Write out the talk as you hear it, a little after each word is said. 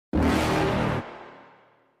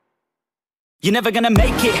You're never gonna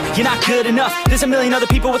make it, you're not good enough. There's a million other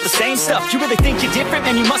people with the same stuff. You really think you're different?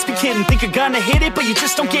 Man, you must be kidding. Think you're gonna hit it, but you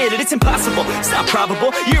just don't get it. It's impossible, it's not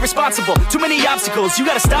probable, you're irresponsible. Too many obstacles, you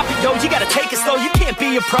gotta stop it, yo. You gotta take it slow, you can't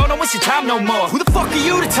be a pro. Don't waste your time no more. Who the fuck are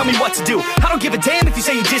you to tell me what to do? I don't give a damn if you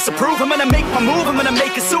say you disapprove. I'm gonna make my move, I'm gonna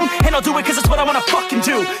make it soon. And I'll do it cause it's what I wanna fucking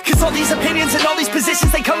do. Cause all these opinions and all these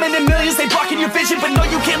positions, they come in millions, they blocking your vision. But no,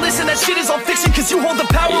 you can't listen, that shit is all fiction. Cause you hold the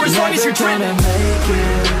power as long as you're dreaming.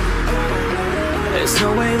 There's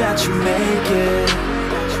no way that you make it.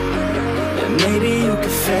 And maybe you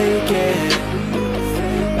could fake it,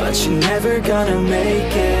 but you're never gonna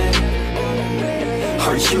make it.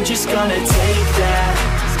 Are you just gonna take that?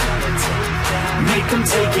 Make them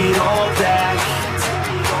take it all back.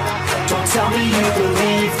 Don't tell me you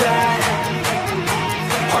believe that.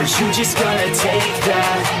 Are you just gonna take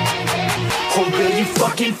that? Or will you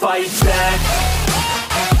fucking fight back?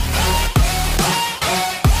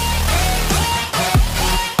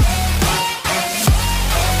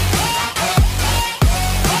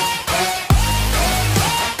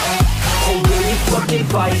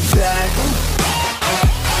 Fight back.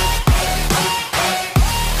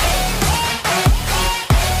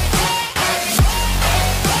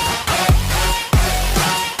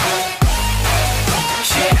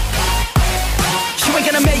 You ain't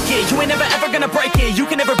gonna make it, you ain't never ever gonna break it. You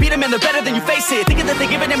can never beat them and they're better than you face it. Thinking that they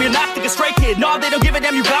give a damn, you're not thinking straight, kid. No, they don't give a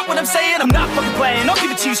damn, you got what I'm saying? I'm not fucking playing, I'll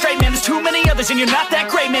give it to you straight, man. There's too many others and you're not that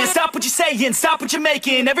great, man. Stop what you're saying, stop what you're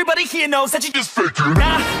making. Everybody here knows that you just faking.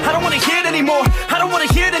 Nah, I don't wanna hear it anymore, I don't wanna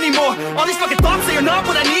hear it anymore. All these fucking thoughts, they are not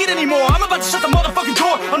what I need anymore. I'm about to shut the motherfucking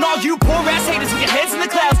door on all you poor ass haters with your heads in the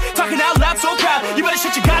clouds, talking out loud so proud. You better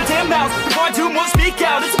shut your goddamn mouth before I do more speak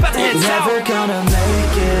out. It's about to head south. You're never gonna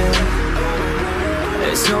make it.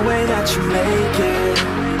 There's no way that you make it.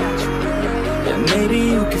 And maybe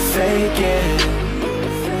you could fake it,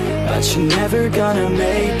 but you're never gonna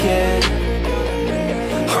make it.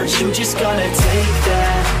 Are you just gonna take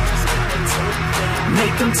that?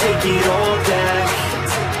 Make them take it all back.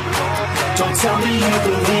 Don't tell me you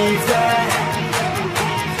believe that.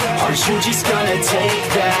 Are you just gonna take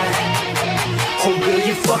that? Or will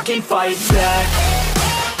you fucking fight back?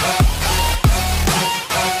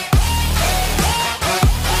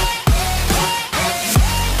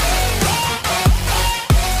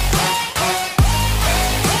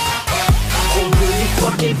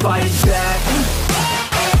 Fight back.